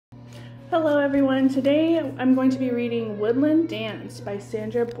Hello everyone, today I'm going to be reading Woodland Dance by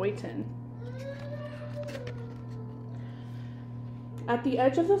Sandra Boyton. At the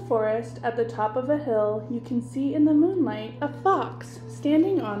edge of the forest, at the top of a hill, you can see in the moonlight a fox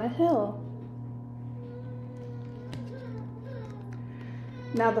standing on a hill.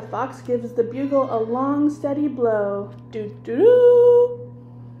 Now the fox gives the bugle a long, steady blow. Doo-doo-doo!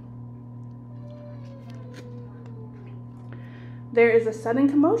 There is a sudden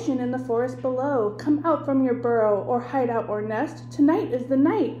commotion in the forest below. Come out from your burrow, or hideout or nest. Tonight is the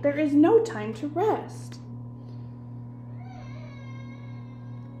night. There is no time to rest.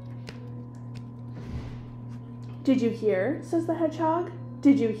 Did you hear? Says the hedgehog.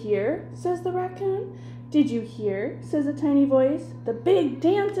 Did you hear? Says the raccoon. Did you hear? Says a tiny voice. The big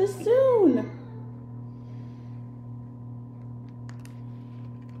dance is soon.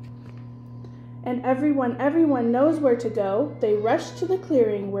 And everyone knows where to go. They rush to the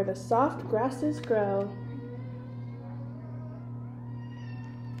clearing where the soft grasses grow.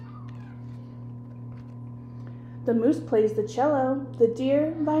 The moose plays the cello, the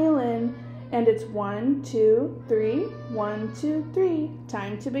deer violin, and it's 1, 2, 3, 1, 2, 3,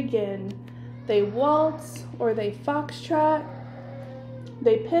 time to begin. They waltz or they foxtrot,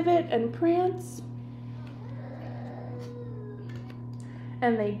 they pivot and prance,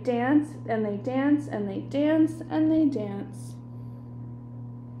 and they dance, and they dance, and they dance, and they dance.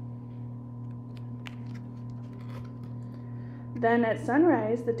 Then at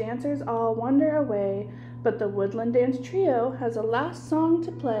sunrise, the dancers all wander away, but the Woodland Dance Trio has a last song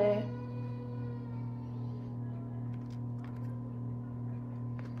to play.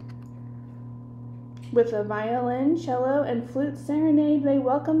 With a violin, cello, and flute serenade, they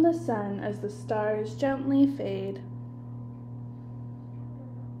welcome the sun as the stars gently fade.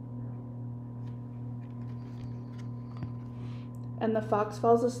 And the fox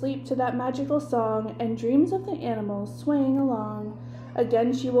falls asleep to that magical song and dreams of the animals swaying along.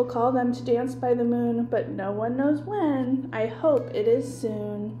 Again she will call them to dance by the moon, but no one knows when. I hope it is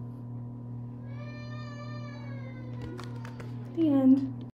soon. The end.